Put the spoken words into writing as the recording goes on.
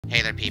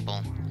Hey there,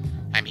 people.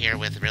 I'm here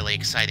with really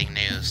exciting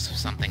news,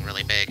 something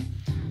really big.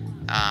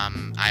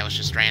 I was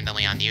just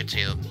randomly on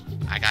YouTube.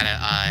 I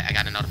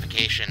got a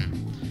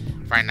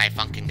notification. Friday Night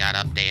Funkin' got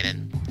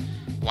updated.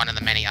 One of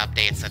the many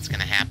updates that's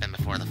gonna happen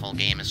before the full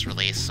game is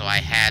released, so I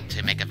had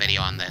to make a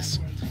video on this.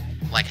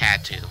 Like,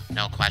 had to,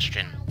 no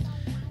question.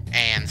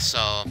 And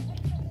so,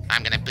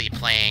 I'm gonna be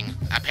playing,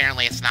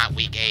 apparently it's not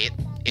week 8,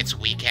 it's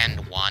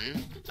weekend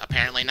 1,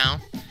 apparently now.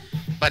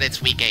 But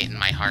it's week 8 in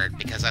my heart,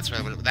 because that's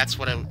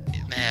what it,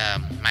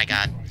 my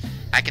god,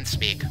 I can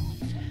speak.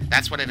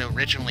 That's what it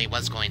originally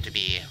was going to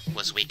be,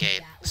 was week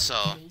 8. So,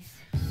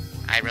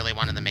 I really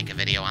wanted to make a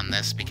video on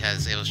this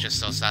because it was just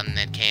so sudden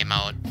it came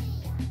out.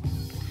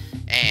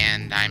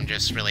 And I'm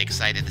just really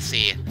excited to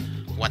see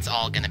what's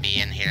all gonna be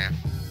in here.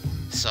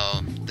 So,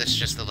 this is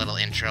just a little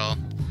intro.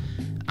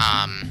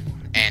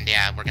 And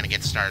yeah, we're gonna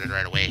get started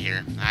right away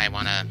here. I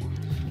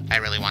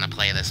really wanna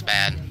play this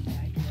bad.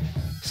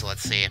 So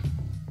let's see.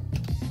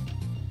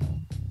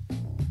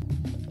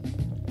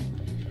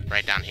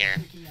 Right down here.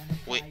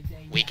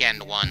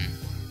 Weekend 1.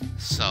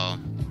 So,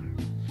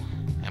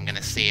 I'm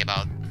gonna see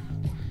about...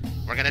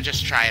 We're gonna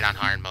just try it on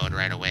hard mode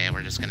right away.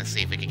 We're just gonna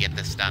see if we can get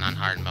this done on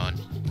hard mode.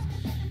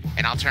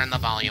 And I'll turn the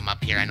volume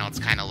up here. I know it's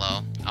kind of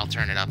low. I'll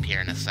turn it up here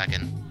in a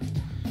second.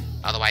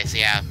 Otherwise,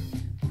 yeah,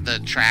 the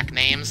track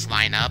names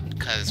line up,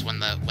 because when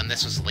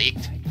this was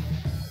leaked,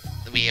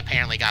 we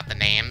apparently got the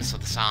names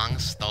of the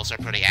songs. Those are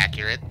pretty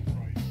accurate.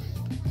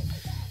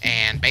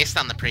 And based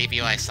on the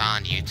preview I saw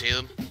on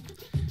YouTube,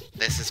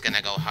 this is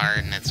gonna go hard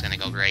and it's gonna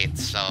go great,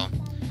 so...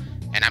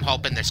 And I'm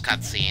hoping there's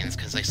cutscenes,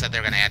 because they said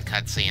they're gonna add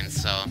cutscenes,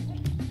 so...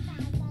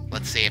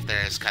 Let's see if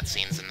there's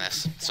cutscenes in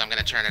this. So I'm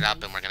gonna turn it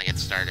up and we're gonna get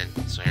started.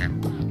 So here.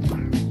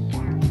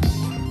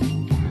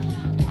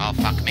 Oh,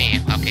 fuck me.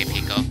 Okay,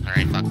 Pico.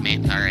 Alright, fuck me.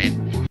 Alright.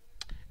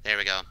 There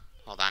we go.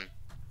 Hold on.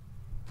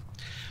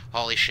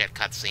 Holy shit,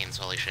 cutscenes.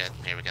 Holy shit.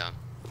 Here we go.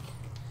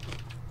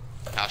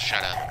 Oh,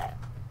 shut up.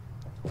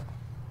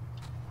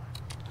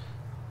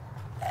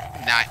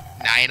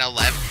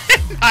 9/11?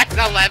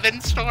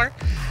 9/11 store?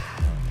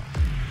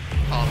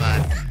 Hold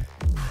on.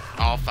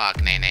 Oh,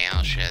 fuck. Nay, nay.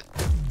 Oh, shit.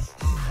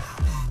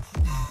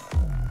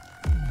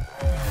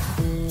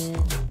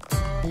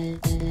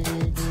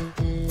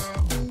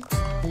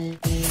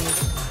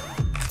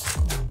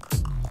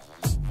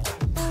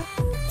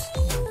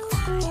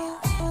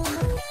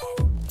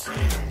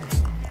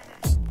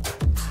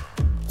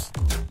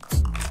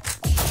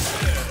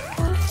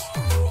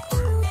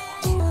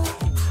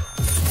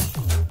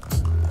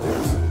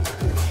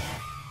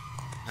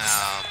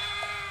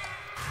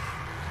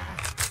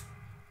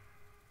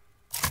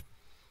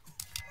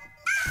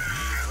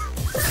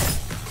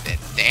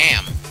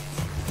 Damn.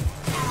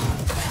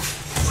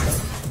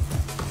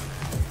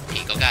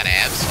 Pico got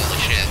abs? Holy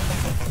shit.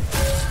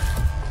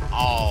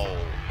 Oh.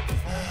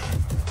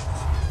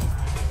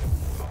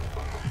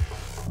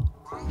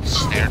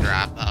 Snare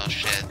drop. Oh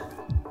shit.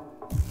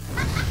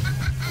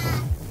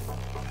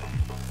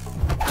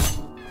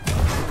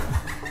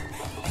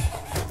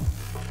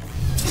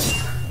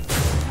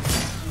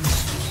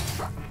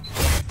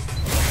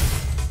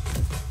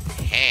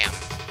 Damn.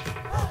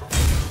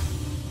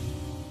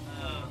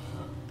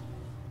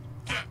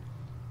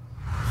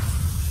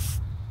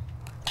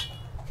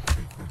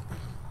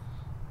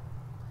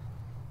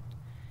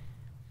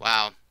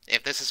 Wow,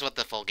 if this is what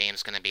the full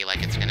game's gonna be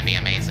like, it's gonna be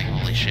amazing.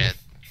 Holy shit.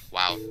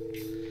 Wow.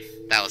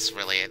 That was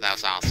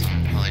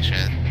awesome. Holy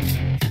shit.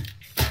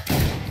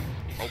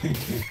 Oh.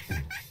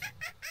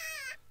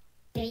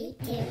 3,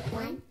 2,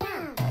 1,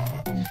 go!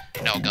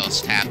 No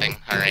ghost tapping.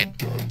 Alright.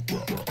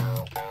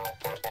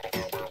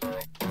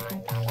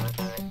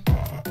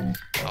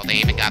 Oh, they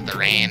even got the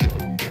rain.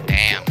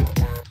 Damn.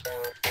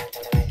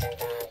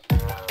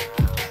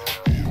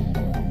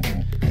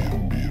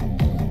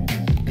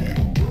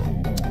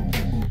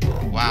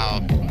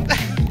 Wow.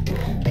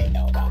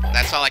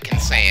 That's all I can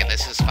say.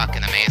 This is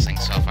fucking amazing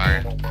so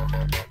far.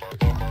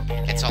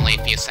 It's only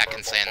a few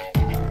seconds in.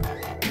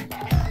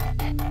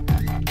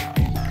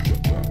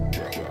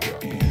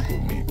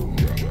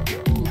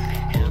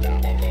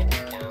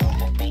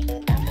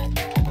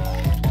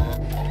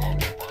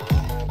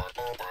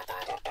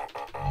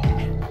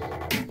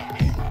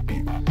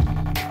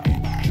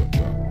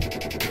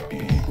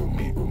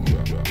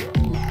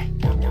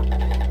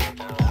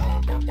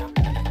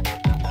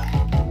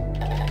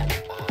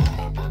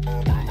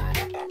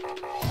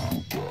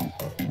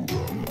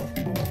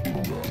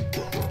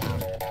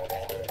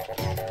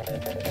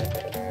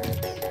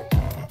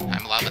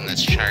 Loving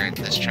this chart.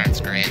 This chart's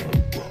great.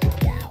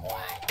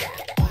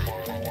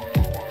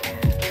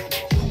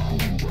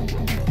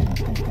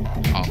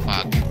 Oh,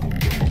 fuck.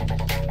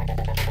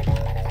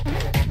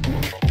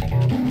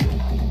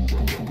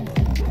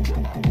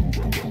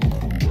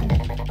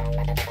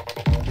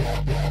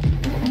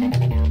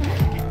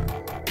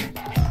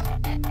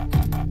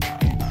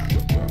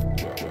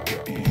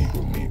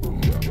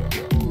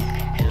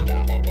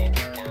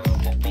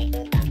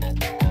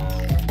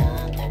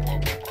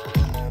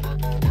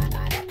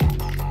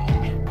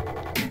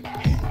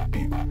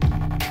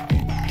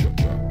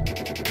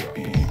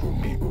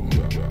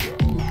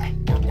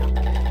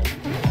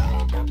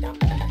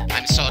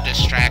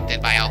 distracted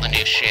by all the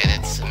new shit.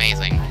 It's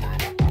amazing.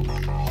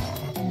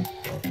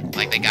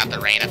 Like, they got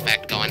the rain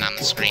effect going on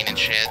the screen and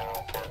shit.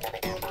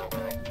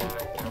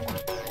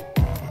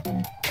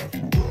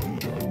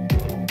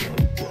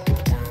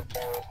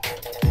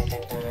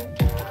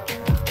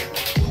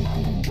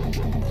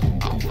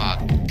 Oh,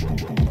 fuck.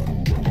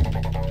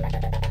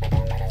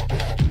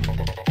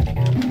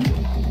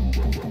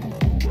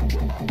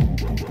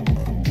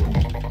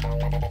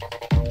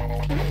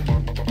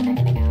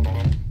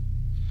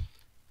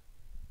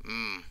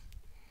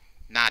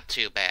 Not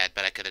too bad,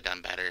 but I could have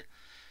done better.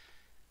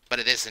 But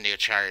it is a new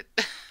chart.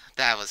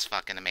 That was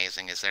fucking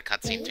amazing. Is there a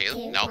cutscene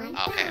too? Nope.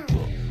 Okay.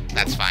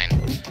 That's fine.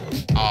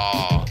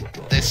 Oh,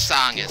 this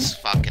song is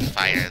fucking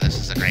fire. This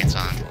is a great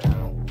song.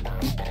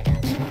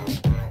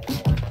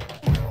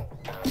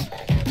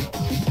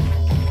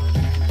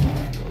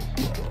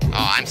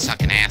 Oh, I'm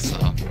sucking ass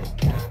though.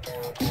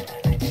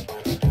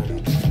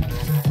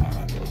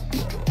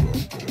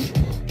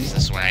 Is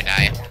this where I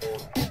die?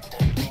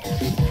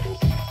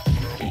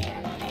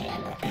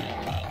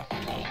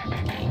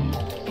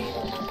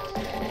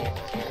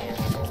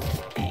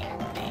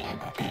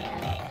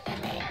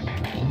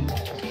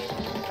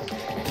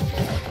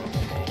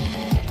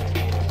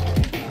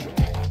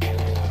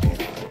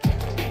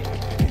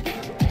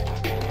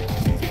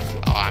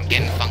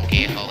 Getting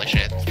funky, holy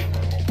shit.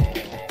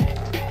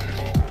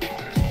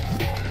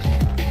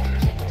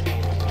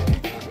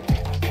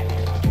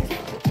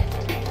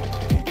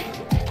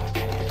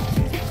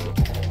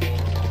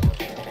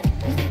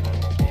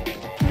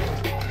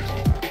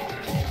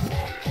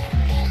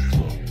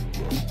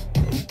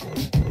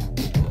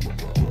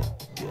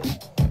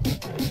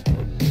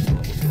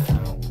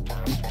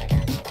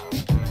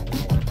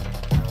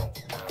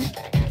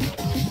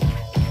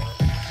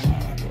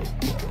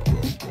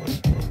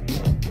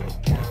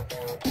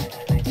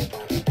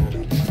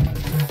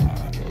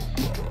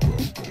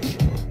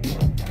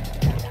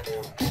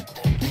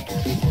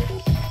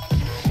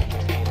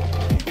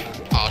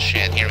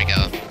 Shit, here we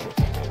go.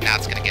 Now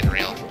it's gonna get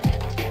real.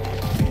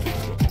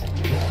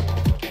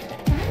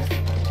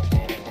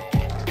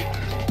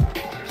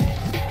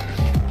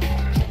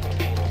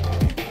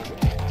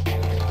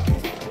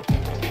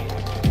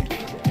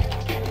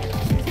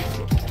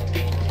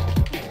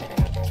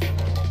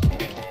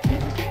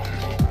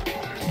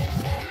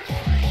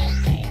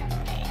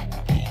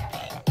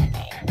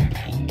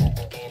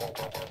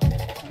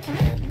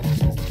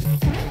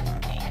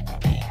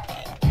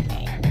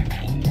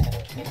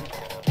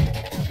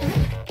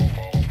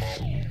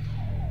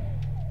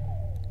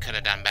 Could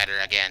have done better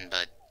again,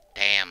 but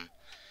damn.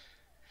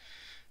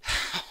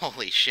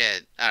 Holy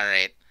shit.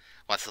 Alright.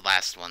 What's the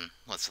last one?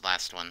 What's the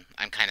last one?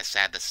 I'm kind of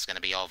sad this is going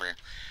to be over.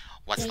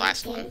 What's the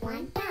last one?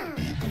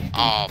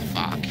 Oh,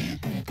 fuck.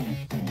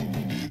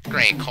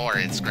 Great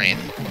chords, great.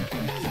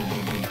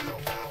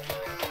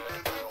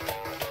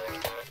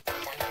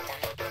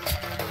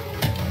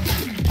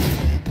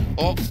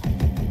 Oh.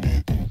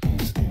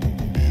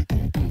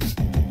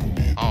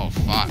 Oh,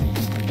 fuck.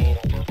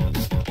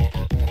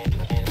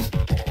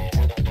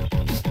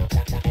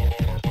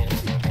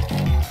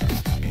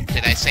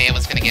 Did I say it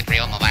was gonna get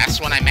real in the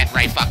last one? I meant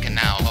right fucking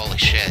now. Holy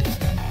shit.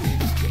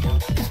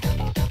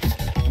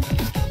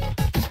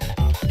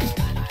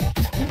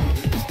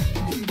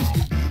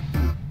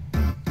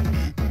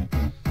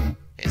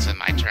 Is it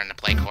my turn to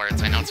play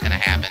chords? I know it's gonna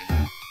happen.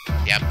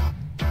 Yep.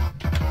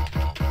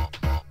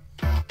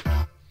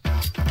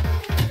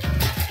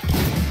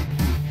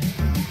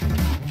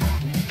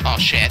 Oh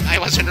shit, I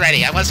wasn't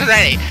ready. I wasn't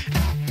ready.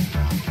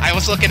 I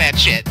was looking at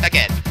shit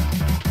again.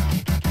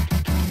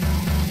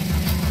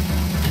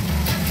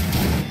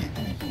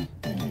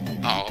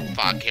 Oh,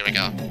 fuck, here we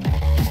go.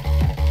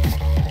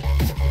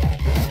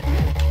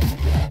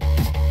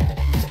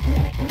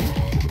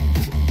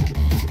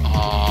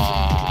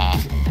 Oh.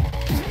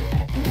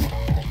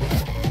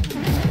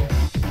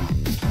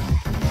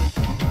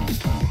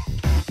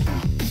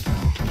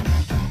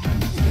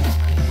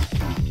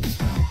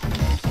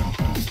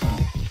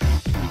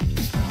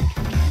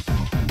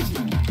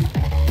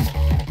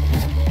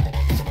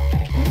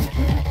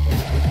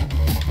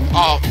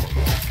 Oh.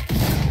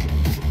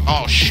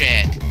 Oh,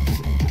 shit.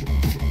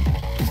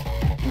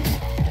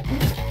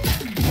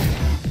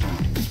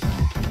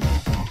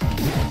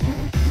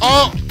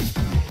 Oh!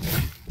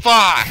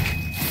 Fuck!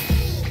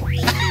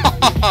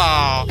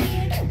 Oh!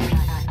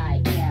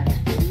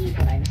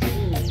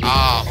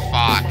 Oh,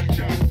 fuck.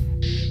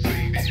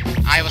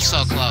 I was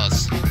so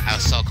close. I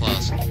was so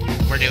close.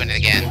 We're doing it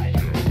again.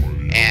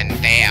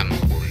 And damn.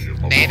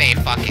 They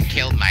fucking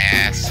killed my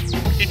ass.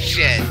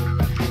 Shit.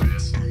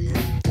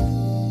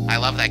 I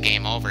love that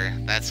game over.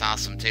 That's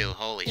awesome too.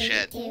 Holy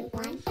shit.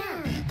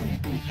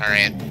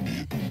 Alright.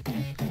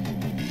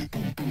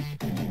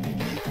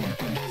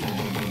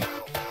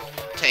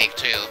 Take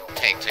two.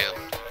 Take two.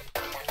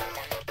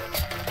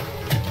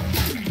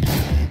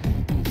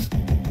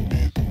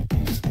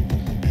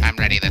 I'm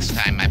ready this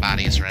time. My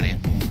body is ready.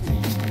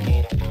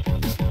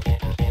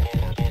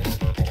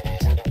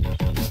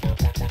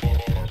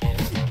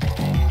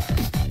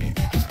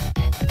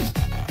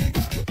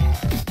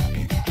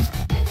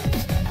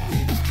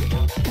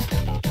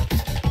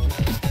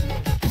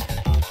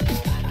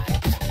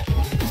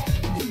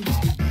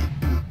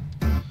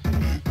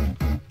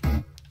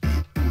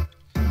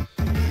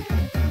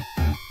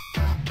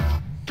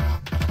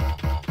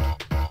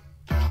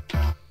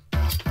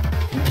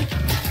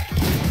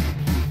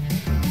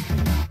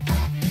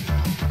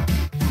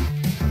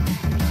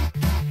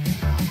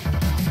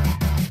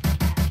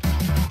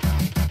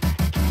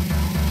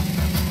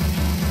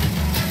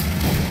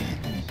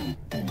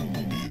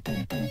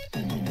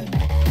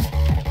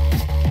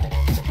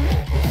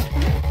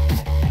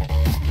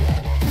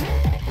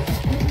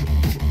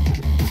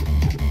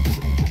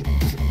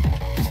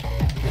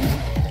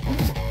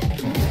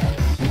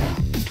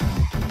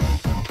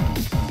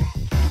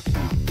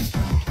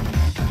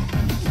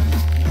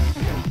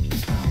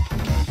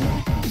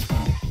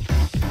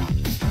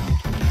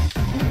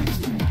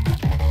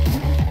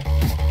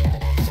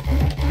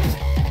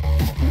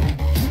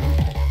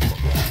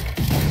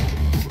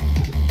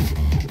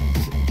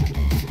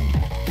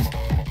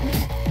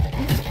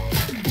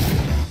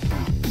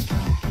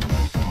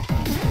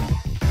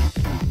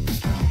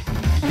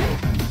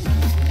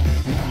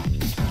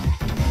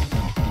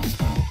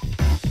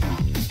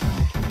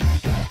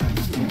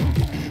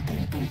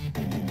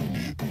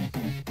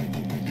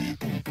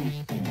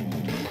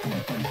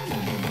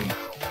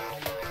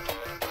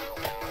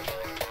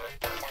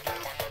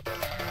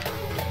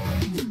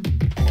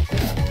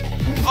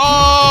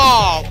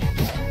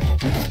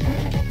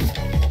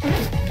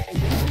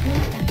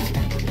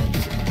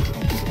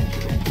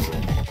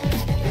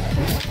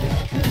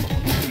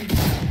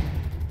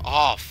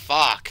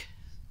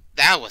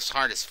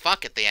 hard as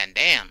fuck at the end,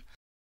 damn.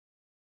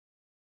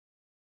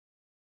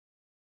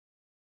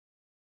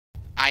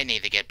 I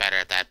need to get better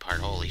at that part,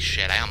 holy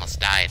shit, I almost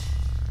died.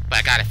 But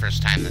I got it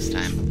first time this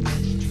time.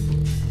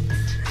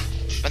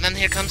 But then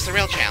here comes the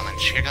real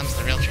challenge, here comes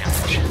the real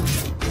challenge.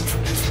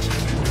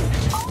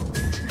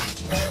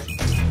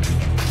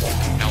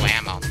 No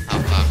ammo,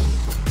 oh fuck.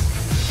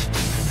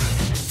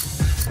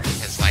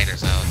 His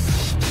lighter's out.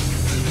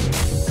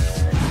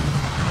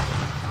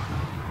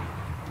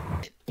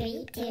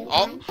 3, 2,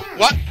 Oh, 1, go.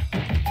 what?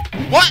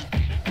 What?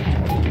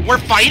 We're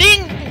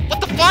fighting?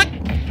 What the fuck?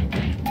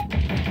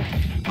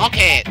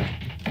 Okay.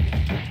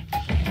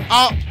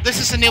 Oh, this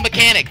is a new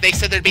mechanic. They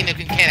said there'd be a new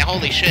mechanic.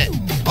 Holy shit.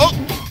 Oh!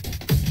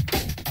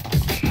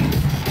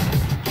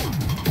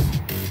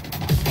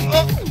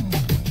 Oh!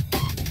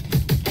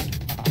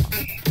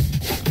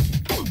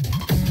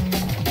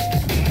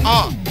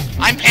 Oh,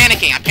 I'm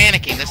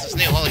panicking. This is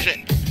new. Holy shit.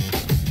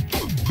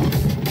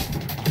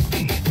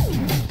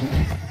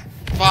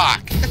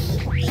 Fuck.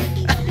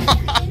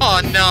 Oh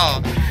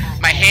no.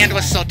 My hand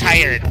was so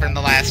tired from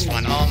the last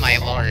one. Oh my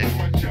lord.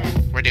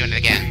 We're doing it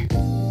again.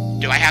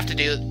 Do I have to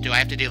do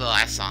the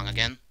last song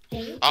again?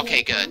 3, 2,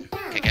 Okay, good. 1,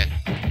 go. Okay, good.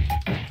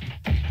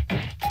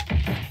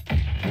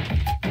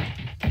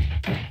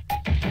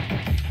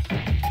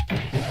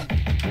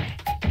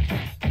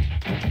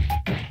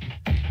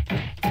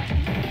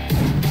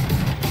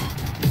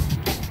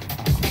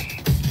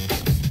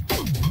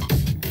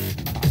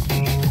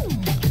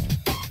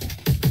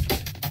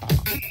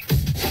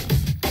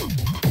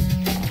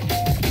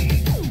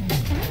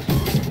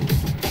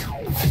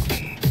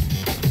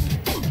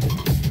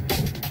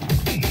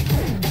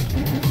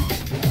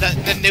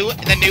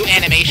 The new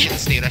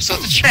animations, dude, are so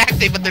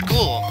distracting, but they're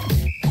cool.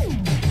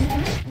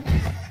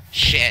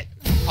 Shit.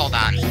 Hold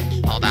on.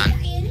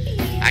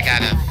 I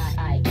gotta...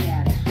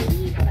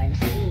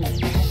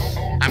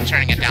 I'm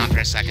turning it down for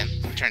a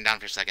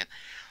second.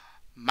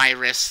 My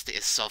wrist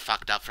is so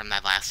fucked up from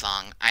that last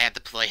song. I had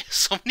to play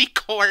so many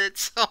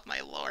chords. Oh my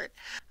lord.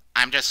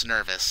 I'm just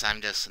nervous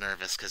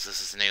because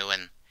this is new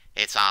and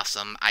it's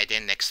awesome. I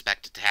didn't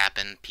expect it to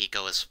happen.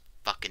 Pico is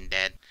fucking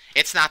dead.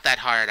 It's not that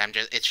hard.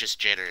 It's just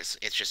jitters.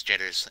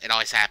 It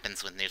always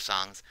happens with new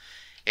songs.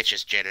 It's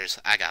just jitters.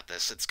 I got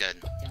this. It's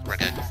good. We're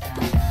good.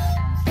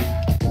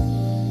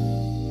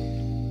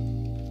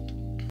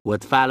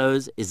 What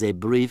follows is a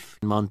brief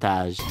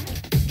montage.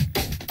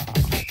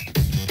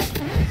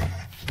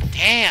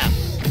 Damn!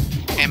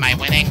 Am I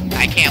winning?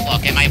 I can't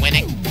look. Am I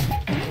winning?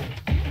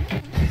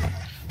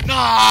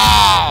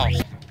 No!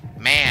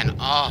 Man,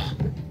 oh.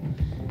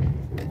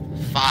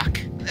 Fuck.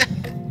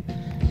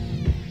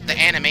 The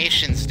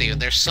animations, dude,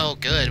 they're so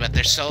good, but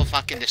they're so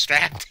fucking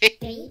distracting.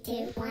 3, 2,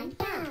 1,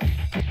 go.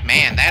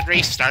 Man, that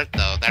restart,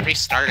 though. That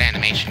restart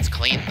animation's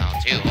clean, though,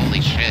 too.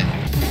 Holy shit.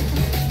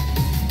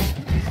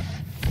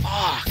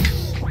 Fuck.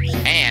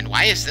 Man,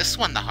 why is this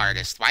one the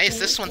hardest? Why is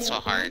this one so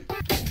hard?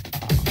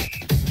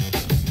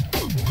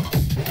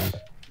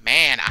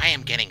 Man, I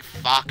am getting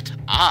fucked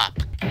up.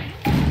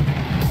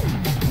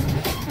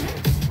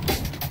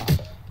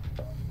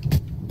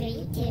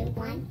 3, 2,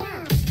 1, go.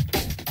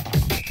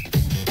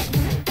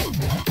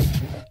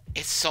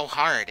 It's so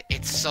hard.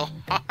 It's so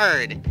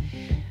hard.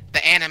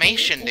 The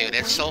animation, dude,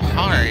 it's so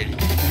hard.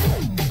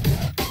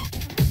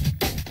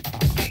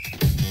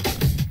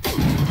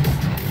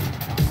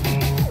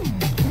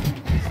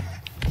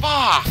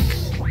 Fuck!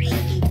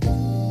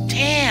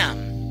 Damn!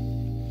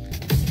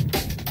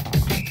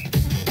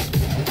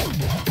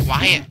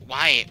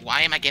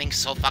 Why am I getting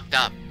so fucked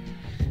up?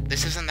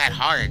 This isn't that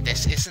hard.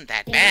 This isn't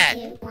that 3, bad.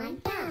 2,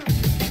 1, go.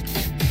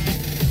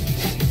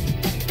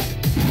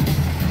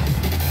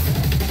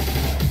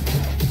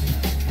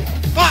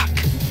 Fuck!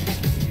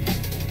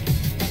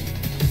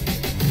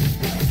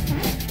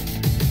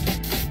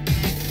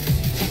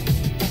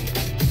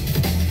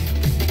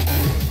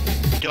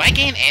 Do I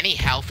gain any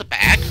health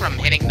back from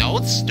hitting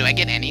notes? Do I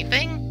get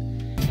anything?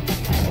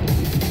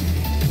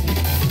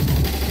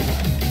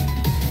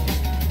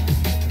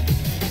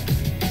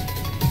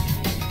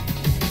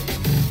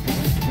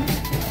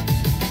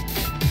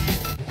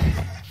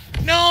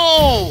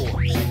 No!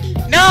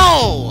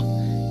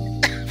 No!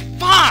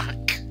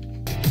 Fuck!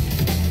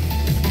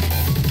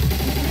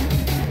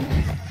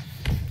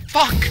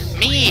 Fuck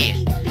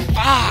me!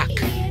 Fuck!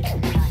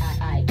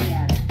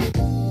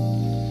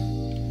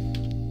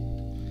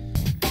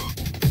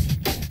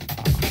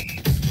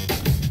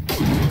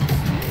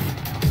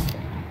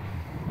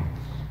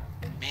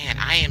 Man,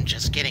 I am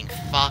just getting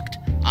fucked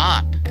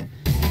up.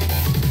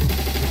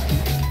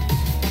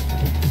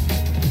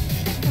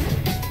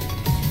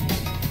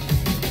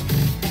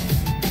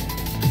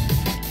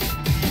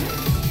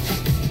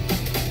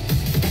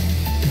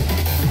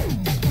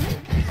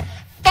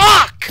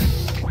 Fuck!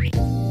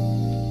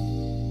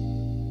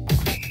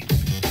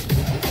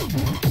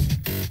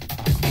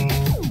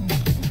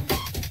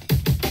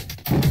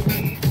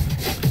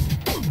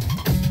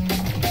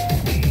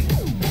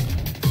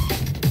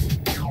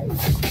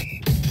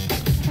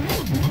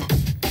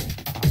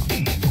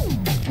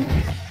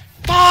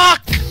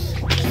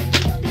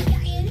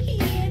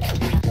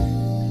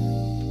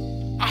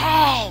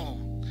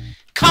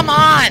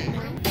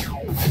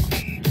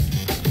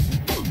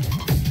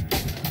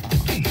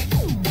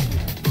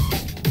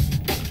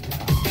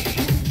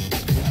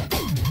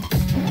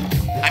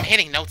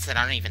 hitting notes that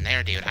aren't even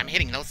there, dude. I'm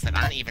hitting notes that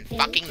aren't even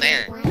fucking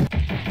there.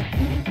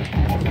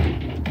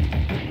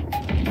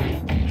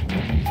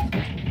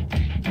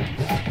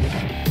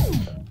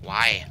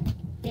 Why?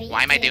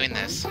 Why am I doing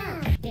this?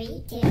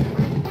 3, 2,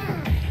 1, go.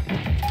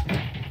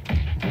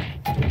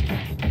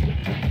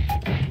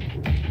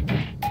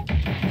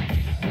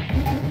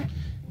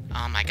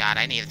 Oh my god,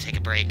 I need to take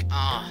a break.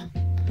 Oh.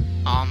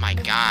 Oh my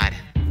god.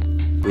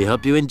 We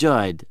hope you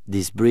enjoyed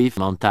this brief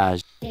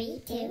montage.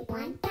 3, 2,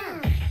 1, go.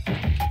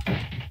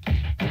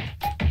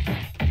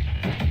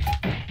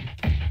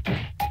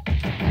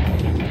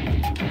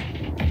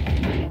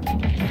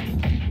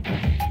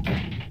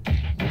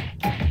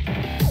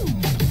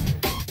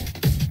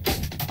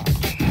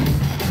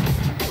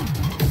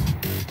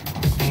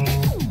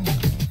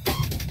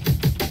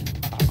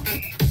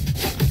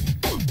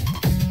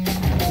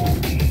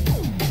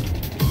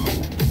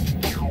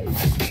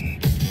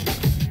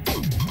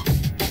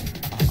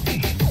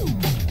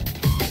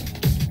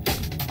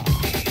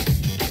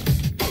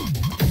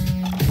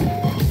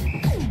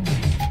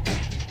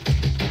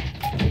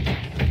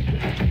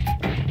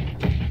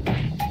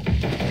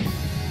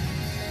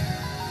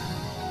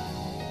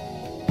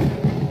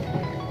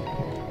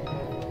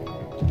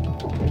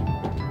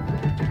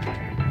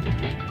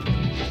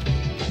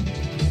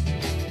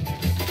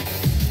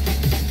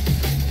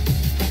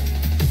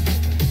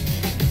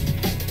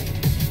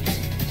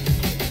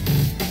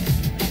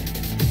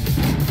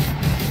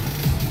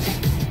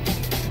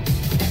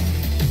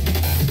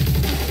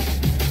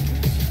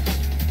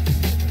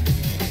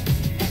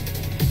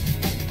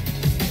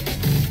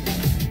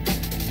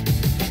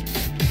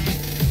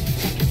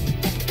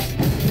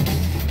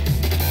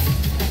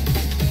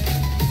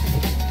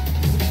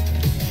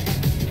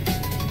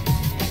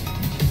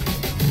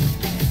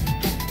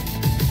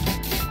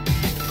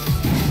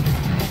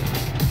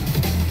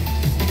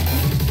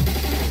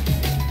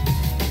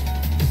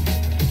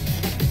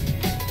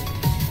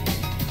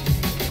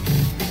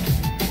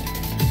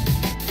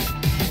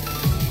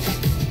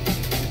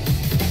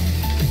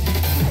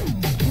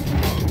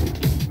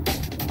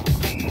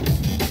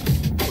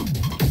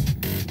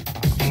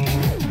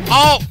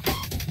 Oh!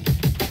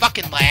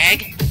 Fucking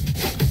lag.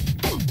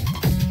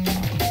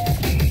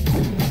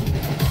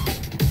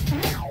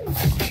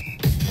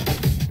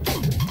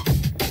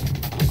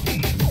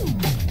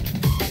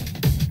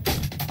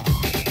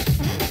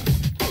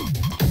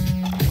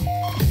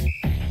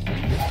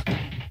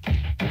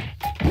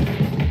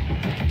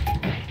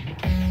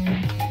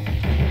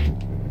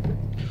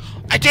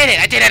 I did it!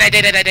 I did it! I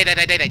did it! I did it!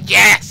 I did it!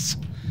 Yes!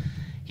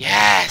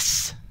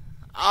 Yes!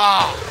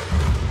 Oh!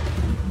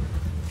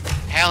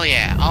 Hell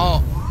yeah.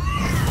 Oh.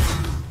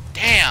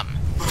 Damn.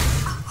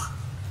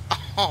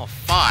 Oh,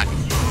 fuck.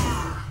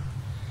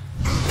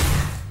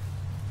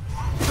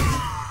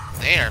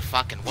 They are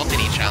fucking whooping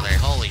each other.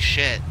 Holy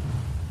shit.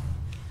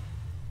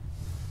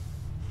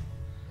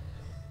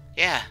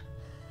 Yeah.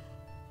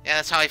 Yeah,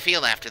 that's how I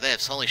feel after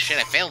this. Holy shit,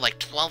 I failed like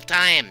 12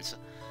 times.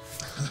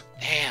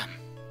 Damn.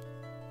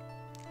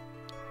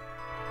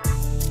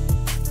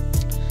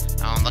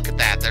 Oh, and look at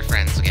that. They're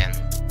friends again.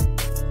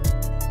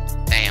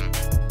 Damn.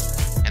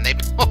 And they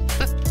both...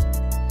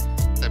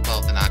 they're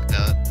both knocked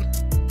out.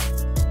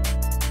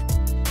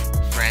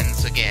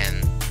 Friends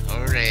again.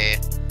 Hooray.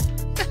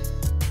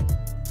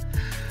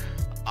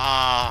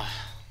 Oh.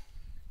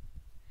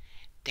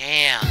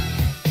 Damn.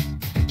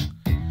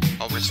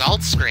 Oh,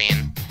 results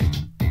screen.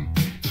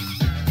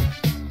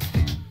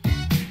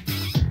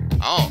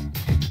 Oh.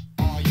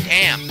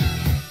 Damn.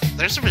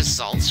 There's a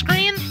results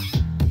screen?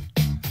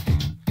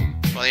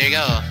 Well, there you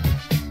go.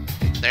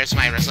 There's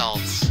my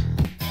results.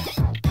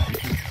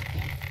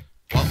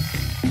 Whoa.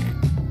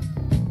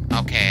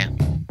 Okay.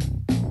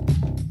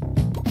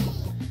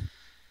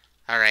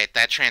 Alright,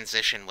 that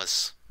transition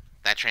was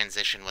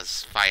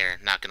fire,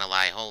 not gonna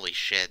lie. Holy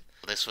shit.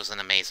 This was an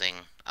amazing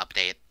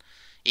update.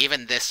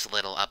 Even this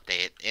little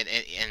update.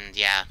 And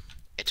yeah,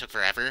 it took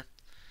forever.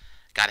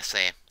 Gotta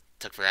say, it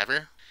took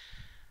forever.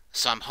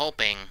 So I'm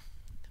hoping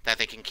that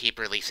they can keep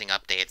releasing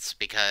updates,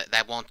 because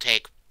that won't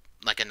take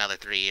like another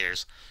 3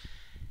 years.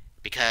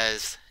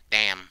 Because,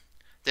 damn,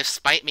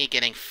 despite me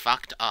getting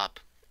fucked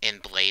up in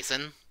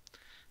Blazin,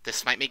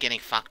 this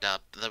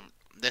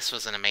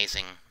was an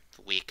amazing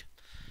week.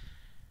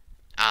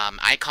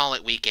 I call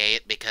it week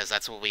 8 because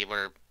that's what we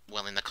were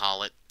willing to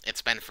call it.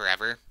 It's been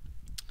forever.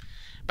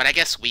 But I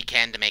guess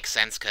weekend makes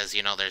sense because,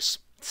 you know, there's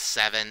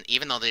 7,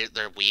 even though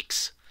they're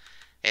weeks,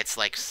 it's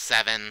like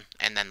 7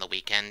 and then the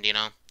weekend, you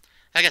know?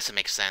 I guess it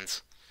makes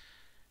sense.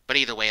 But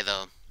either way,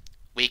 though,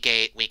 week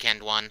 8,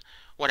 weekend 1,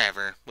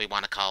 whatever we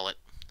want to call it.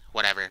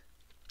 Whatever.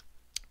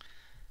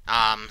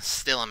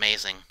 Still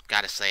amazing,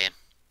 gotta say.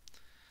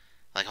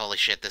 Like, holy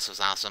shit, this was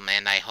awesome,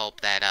 and I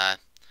hope that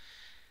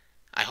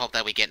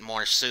we get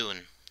more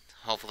soon.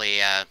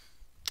 Hopefully,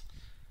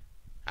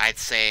 I'd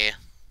say,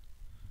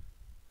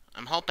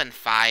 I'm hoping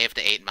 5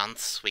 to 8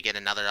 months we get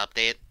another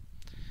update.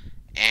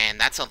 And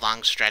that's a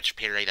long stretch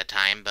period of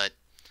time, but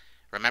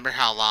remember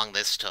how long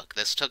this took.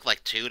 This took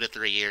like 2 to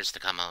 3 years to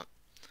come out.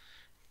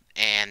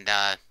 And,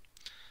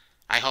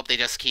 I hope they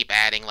just keep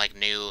adding, like,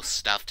 new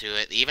stuff to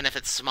it, even if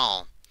it's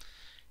small.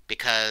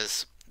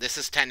 Because this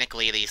is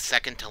technically the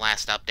second to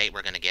last update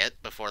we're gonna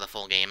get before the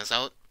full game is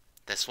out.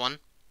 This one.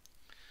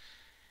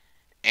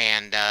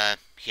 And,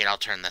 here, I'll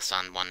turn this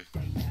on one.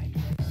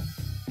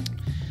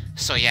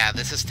 So yeah,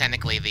 this is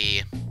technically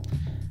the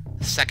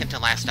second to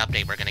last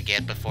update we're gonna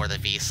get before the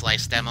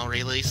V-Slice demo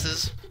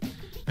releases.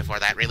 Before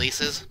that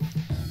releases.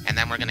 And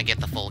then we're gonna get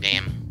the full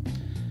game.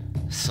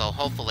 So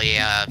hopefully,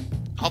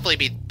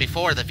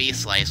 before the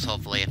V-Slice,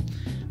 hopefully,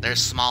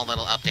 there's small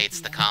little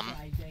updates to come,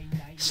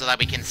 so that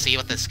we can see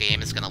what this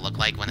game is gonna look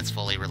like when it's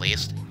fully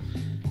released.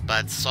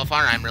 But so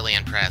far, I'm really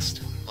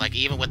impressed. Like,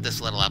 even with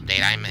this little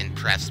update, I'm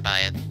impressed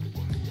by it.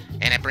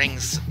 And it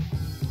brings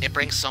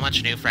so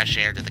much new fresh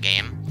air to the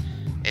game.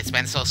 It's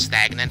been so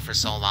stagnant for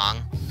so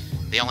long.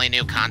 The only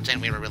new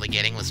content we were really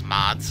getting was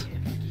mods.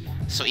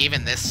 So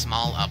even this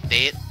small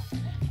update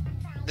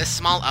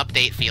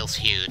feels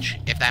huge,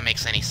 if that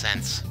makes any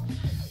sense.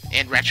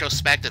 In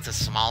retrospect, it's a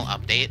small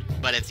update,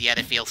 but yet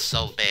it feels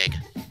so big.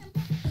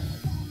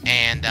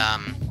 And,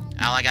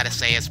 all I gotta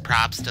say is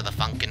props to the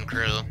Funkin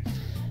crew.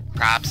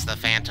 Props to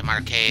Phantom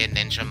Arcade,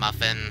 Ninja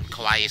Muffin,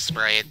 Kawaii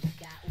Sprite.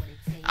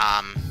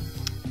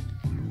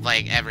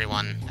 Like,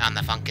 everyone on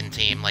the Funkin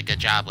team, like, good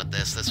job with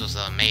this. This was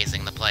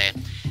amazing to play,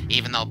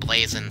 even though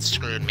Blazin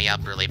screwed me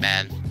up really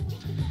bad.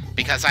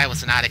 Because I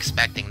was not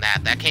expecting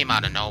that. That came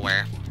out of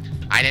nowhere.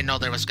 I didn't know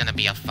there was gonna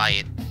be a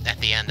fight at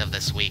the end of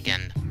this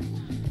weekend.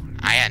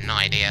 I had no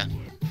idea.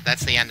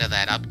 That's the end of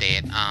that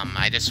update.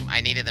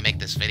 I needed to make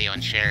this video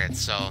and share it,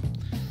 so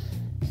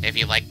if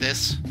you like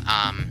this,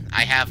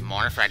 I have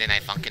more Friday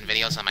Night Funkin'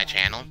 videos on my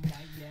channel.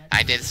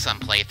 I did some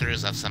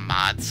playthroughs of some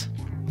mods.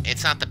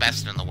 It's not the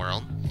best in the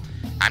world.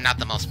 I'm not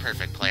the most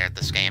perfect player at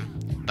this game,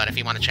 but if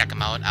you want to check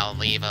them out, I'll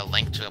leave a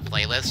link to a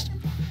playlist.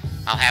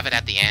 I'll have it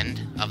at the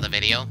end of the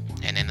video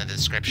and in the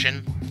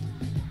description.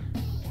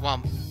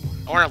 Well,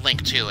 or a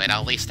link to it.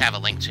 I'll at least have a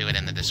link to it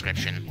in the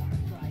description.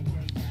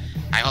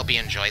 I hope you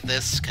enjoyed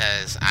this,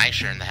 because I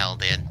sure in the hell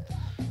did.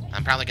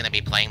 I'm probably going to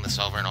be playing this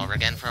over and over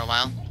again for a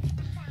while.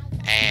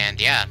 And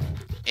yeah,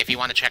 if you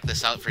want to check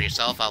this out for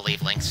yourself, I'll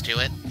leave links to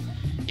it.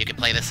 You can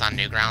play this on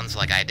Newgrounds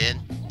like I did,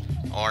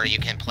 or you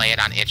can play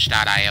it on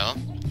itch.io.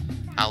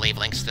 I'll leave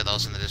links to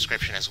those in the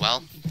description as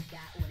well.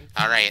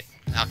 Alright,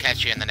 I'll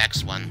catch you in the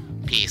next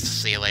one. Peace,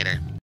 see you later.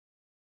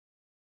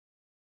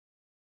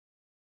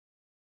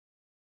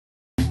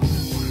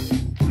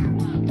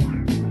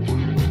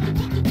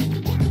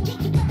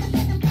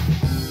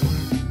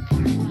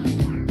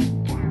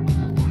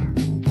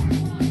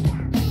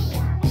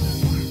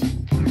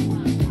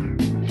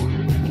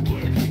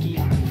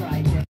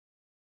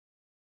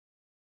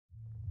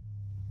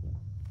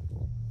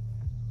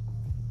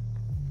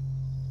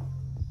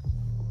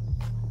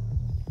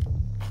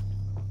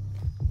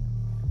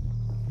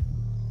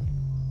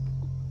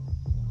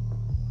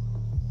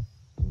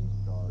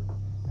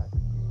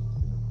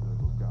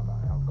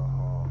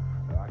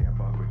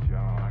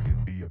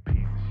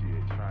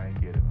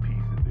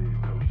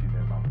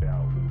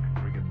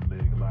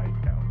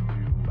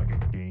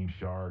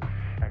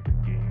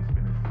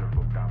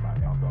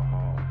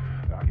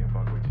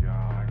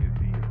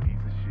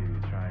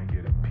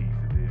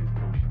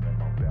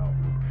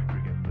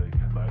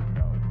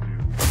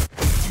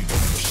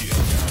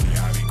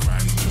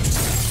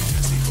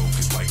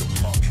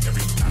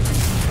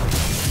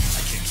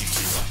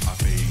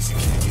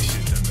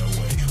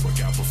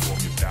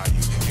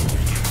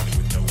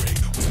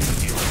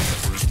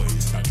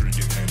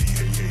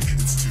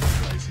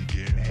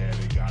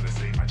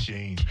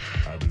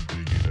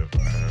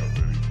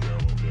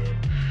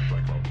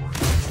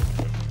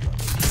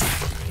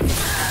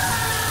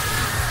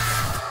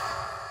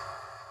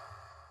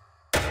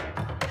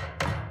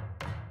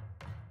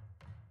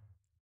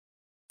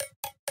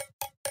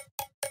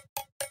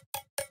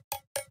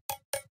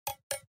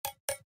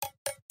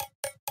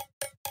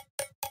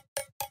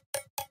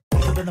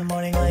 In the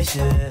morning like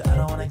shit, I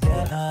don't wanna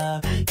get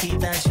up. Keep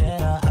that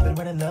shit up, I've been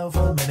running low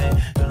for a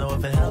minute. Don't know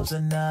if it helps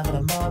enough, but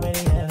I'm already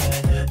in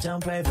it.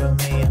 Don't pray for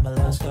me, I'm a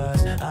lost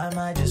cause I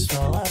might just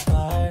fall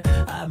apart,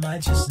 I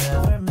might just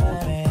never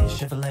manage.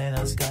 Shuffling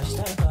on scotch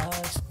type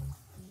box.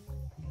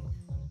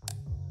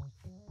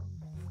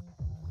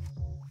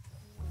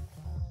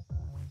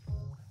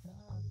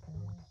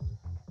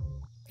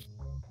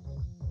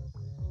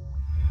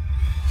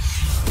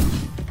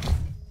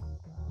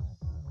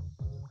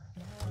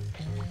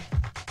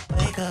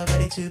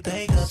 Ready to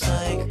bake up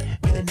like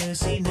with a new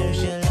scene, new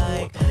shit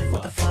like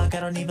what the fuck,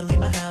 I don't even leave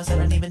my house, I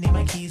don't even need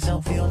my keys,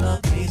 don't feel no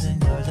reason,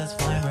 yours, that's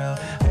fine.